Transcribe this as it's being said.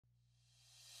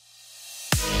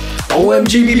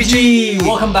OMG BBG!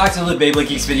 Welcome back to the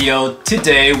BeybladeGeeks video.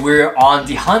 Today we're on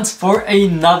the hunt for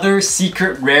another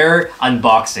secret rare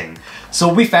unboxing.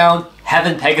 So we found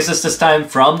Heaven Pegasus this time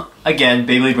from, again,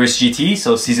 Beyblade Burst GT,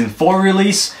 so Season 4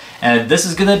 release. And this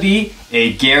is gonna be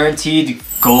a guaranteed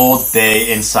gold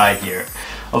bay inside here.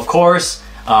 Of course,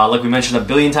 like we mentioned a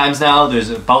billion times now, there's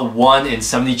about 1 in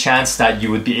 70 chance that you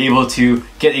would be able to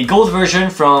get a gold version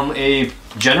from a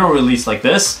general release like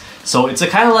this. So it's a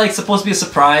kind of like supposed to be a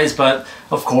surprise, but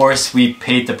of course we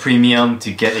paid the premium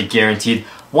to get a guaranteed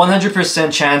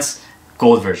 100% chance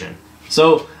gold version.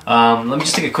 So let me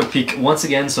just take a quick peek once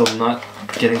again so I'm not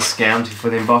getting scammed for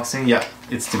the unboxing. Yeah,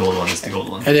 it's the gold one, it's the gold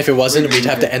one. And if it wasn't, we'd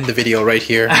have to end the video right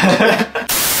here.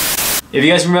 If you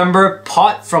guys remember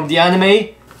Pot from the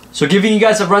anime, so giving you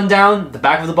guys a rundown, the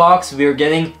back of the box, we are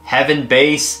getting Heaven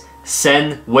Base,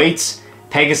 Sen Weights,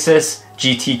 Pegasus,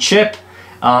 GT Chip.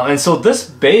 And so this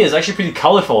bay is actually pretty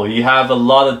colorful. You have a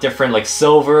lot of different like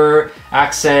silver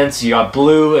accents, you got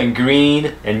blue and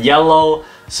green and yellow.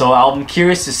 So I'm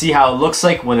curious to see how it looks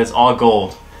like when it's all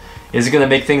gold. Is it gonna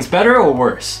make things better or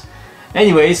worse?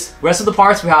 Anyways, rest of the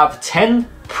parts we have 10,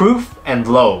 proof, and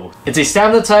low. It's a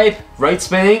stamina type, right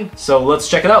spinning, so let's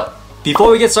check it out. Before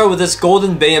we get started with this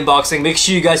golden bay unboxing, make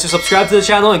sure you guys subscribe to the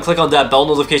channel and click on that bell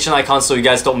notification icon so you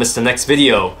guys don't miss the next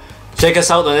video. Check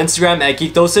us out on Instagram at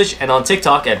Geek Dosage and on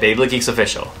TikTok at BeybladeGeeks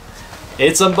Official.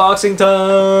 It's unboxing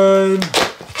time!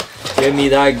 Give me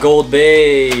that gold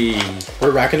bay!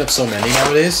 We're racking up so many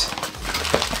nowadays.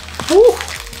 Woo!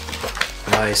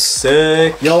 Nice.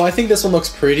 Sick! Yo, I think this one looks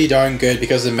pretty darn good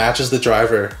because it matches the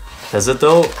driver. Does it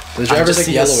though? The driver's like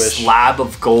yellowish. A slab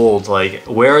of gold. Like,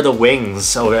 where are the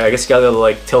wings? Okay, I guess you gotta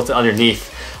like tilt it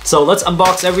underneath. So let's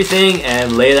unbox everything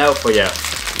and lay it out for you.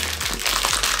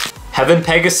 Heaven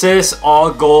Pegasus,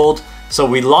 all gold. So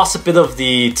we lost a bit of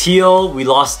the teal, we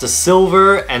lost the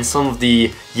silver, and some of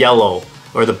the yellow,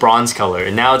 or the bronze color.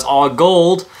 And now it's all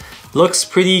gold. Looks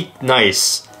pretty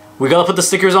nice. We gotta put the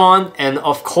stickers on, and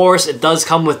of course it does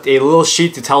come with a little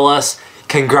sheet to tell us,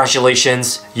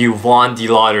 congratulations, you won the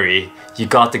lottery. You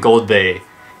got the gold bay.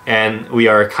 And we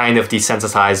are kind of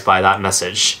desensitized by that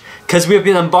message, because we have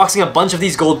been unboxing a bunch of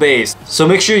these gold bays. So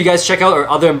make sure you guys check out our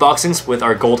other unboxings with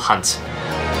our gold hunt.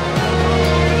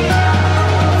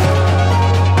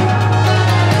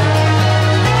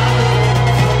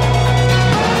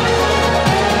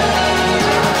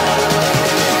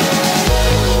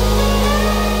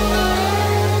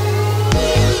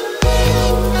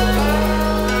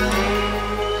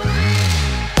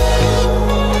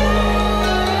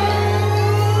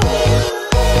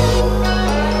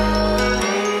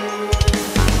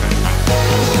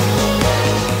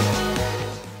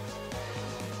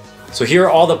 So here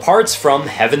are all the parts from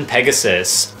Heaven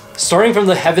Pegasus. Starting from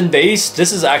the Heaven base,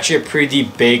 this is actually a pretty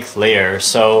big layer.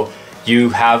 So you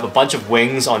have a bunch of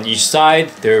wings on each side.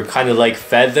 They're kind of like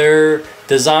feather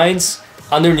designs.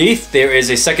 Underneath, there is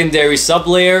a secondary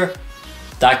sub-layer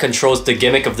that controls the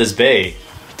gimmick of this bay.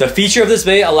 The feature of this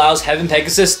bay allows Heaven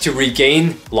Pegasus to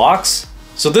regain locks.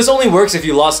 So this only works if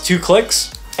you lost 2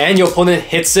 clicks and your opponent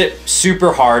hits it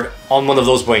super hard on one of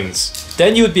those wings.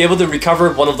 Then you would be able to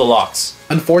recover one of the locks.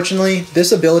 Unfortunately,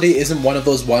 this ability isn't one of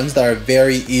those ones that are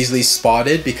very easily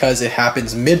spotted because it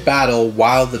happens mid-battle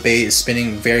while the bay is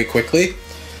spinning very quickly.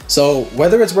 So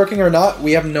whether it's working or not,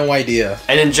 we have no idea.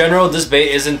 And in general, this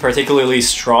bay isn't particularly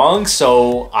strong,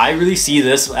 so I really see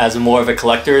this as more of a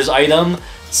collector's item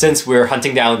since we're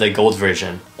hunting down the gold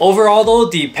version. Overall though,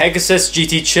 the Pegasus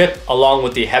GT chip along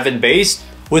with the Heaven base,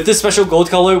 with this special gold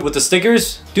color with the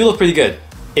stickers, do look pretty good.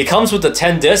 It comes with a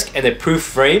 10 disc and a proof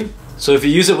frame. So if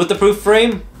you use it with the proof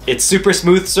frame, it's super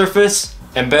smooth surface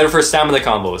and better for stamina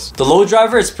combos. The low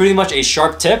driver is pretty much a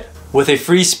sharp tip with a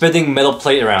free spinning metal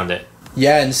plate around it.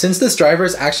 Yeah, and since this driver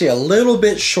is actually a little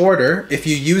bit shorter, if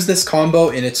you use this combo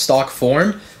in its stock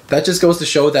form, that just goes to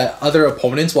show that other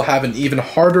opponents will have an even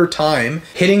harder time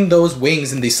hitting those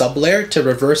wings in the sub-layer to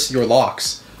reverse your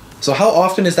locks. So how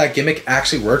often is that gimmick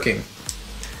actually working?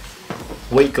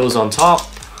 Weight goes on top.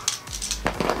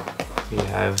 We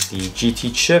have the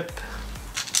GT chip.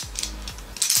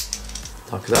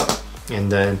 Lock it up. And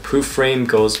then proof frame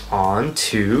goes on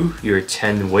to your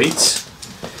 10 weights.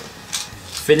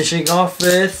 Finishing off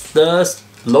with the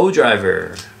low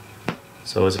driver.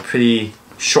 So it's a pretty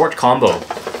short combo.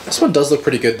 This one does look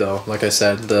pretty good though. Like I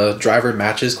said, the driver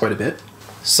matches quite a bit.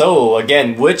 So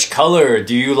again, which color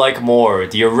do you like more?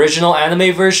 The original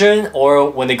anime version or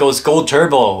when it goes gold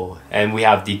turbo? And we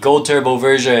have the gold turbo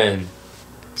version.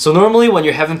 So normally when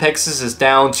your Heaven Pegasus is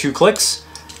down 2 clicks,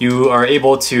 you are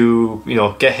able to,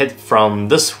 get hit from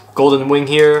this golden wing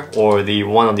here or the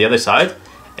one on the other side,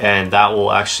 and that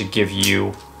will actually give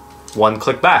you 1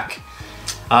 click back.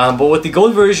 But with the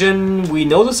gold version, we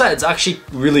noticed that it's actually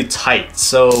really tight.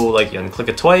 So like you unclick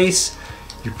it twice,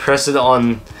 you press it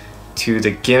on to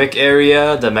the gimmick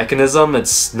area, the mechanism,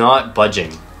 it's not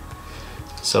budging.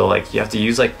 So like you have to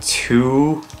use like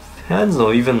 2 hands,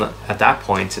 or even at that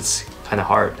point it's kind of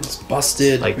hard. It's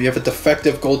busted. Like we have a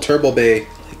defective gold turbo bay.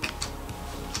 Like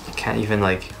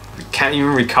you can't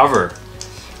even recover.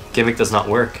 Gimmick does not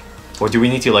work. Or do we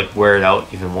need to like wear it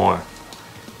out even more?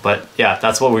 But yeah,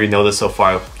 that's what we noticed so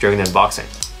far during the unboxing.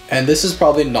 And this is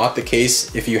probably not the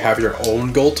case if you have your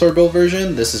own gold turbo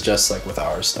version. This is just like with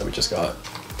ours that we just got.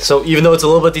 So even though it's a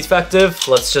little bit defective,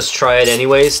 let's just try it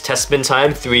anyways. Test spin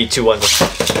time, 3, 2, 1. It's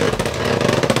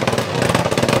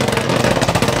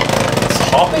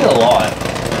hopping a lot.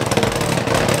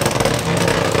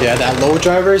 Yeah, that low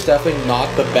driver is definitely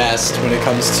not the best when it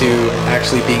comes to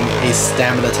actually being a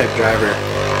stamina type driver.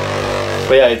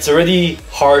 But yeah, it's already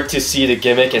hard to see the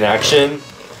gimmick in action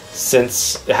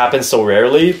since it happens so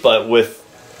rarely, but with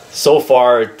so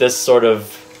far this sort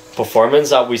of performance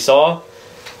that we saw,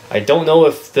 I don't know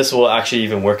if this will actually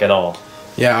even work at all.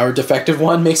 Yeah, our defective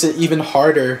one makes it even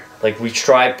harder. Like we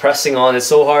tried pressing on it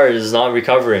so hard, it's not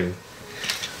recovering.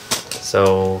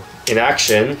 So in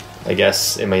action, I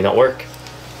guess it may not work.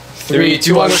 3,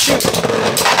 2, 1, shoot!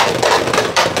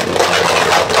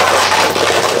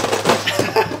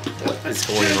 What's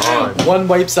going on? One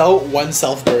wipes out, one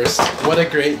self burst. What a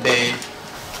great day.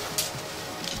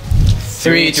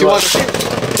 3, 2, 1, shoot!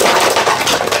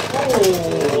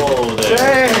 Whoa there.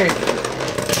 Dang!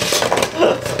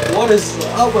 What is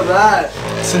up with that?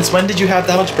 Since when did you have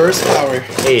that much burst power?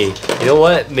 Hey, you know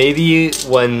what? Maybe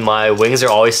when my wings are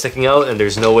always sticking out and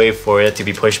there's no way for it to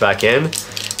be pushed back in,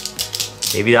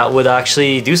 maybe that would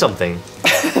actually do something.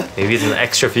 Maybe it's an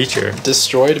extra feature.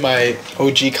 Destroyed my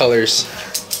OG colors.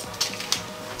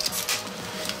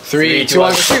 3, 2,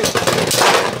 1, shoot!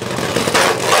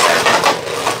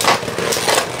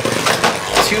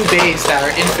 2 Beys that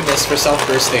are infamous for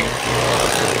self-bursting.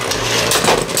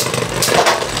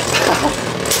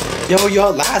 Yo, you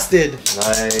outlasted!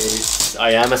 Nice.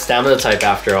 I am a stamina type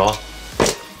after all.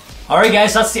 Alright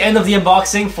guys, that's the end of the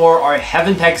unboxing for our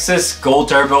Heaven Pegasus Gold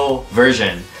Turbo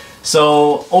version.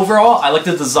 So overall, I like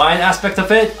the design aspect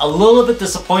of it. A little bit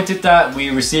disappointed that we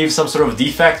received some sort of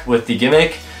defect with the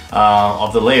gimmick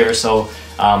of the layer. So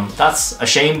that's a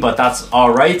shame, but that's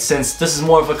alright since this is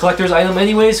more of a collector's item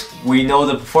anyways. We know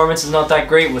the performance is not that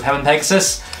great with Heaven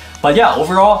Pegasus. But yeah,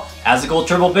 overall, as a Gold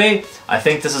Turbo Bay, I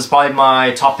think this is probably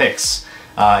my top picks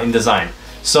in design.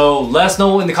 So let us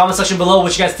know in the comment section below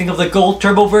what you guys think of the Gold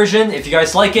Turbo version. If you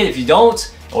guys like it, if you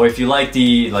don't, or if you like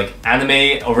the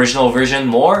anime original version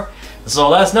more. So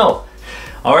let us know.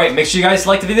 Alright, make sure you guys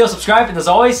like the video, subscribe, and as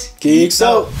always, Geeks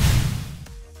out!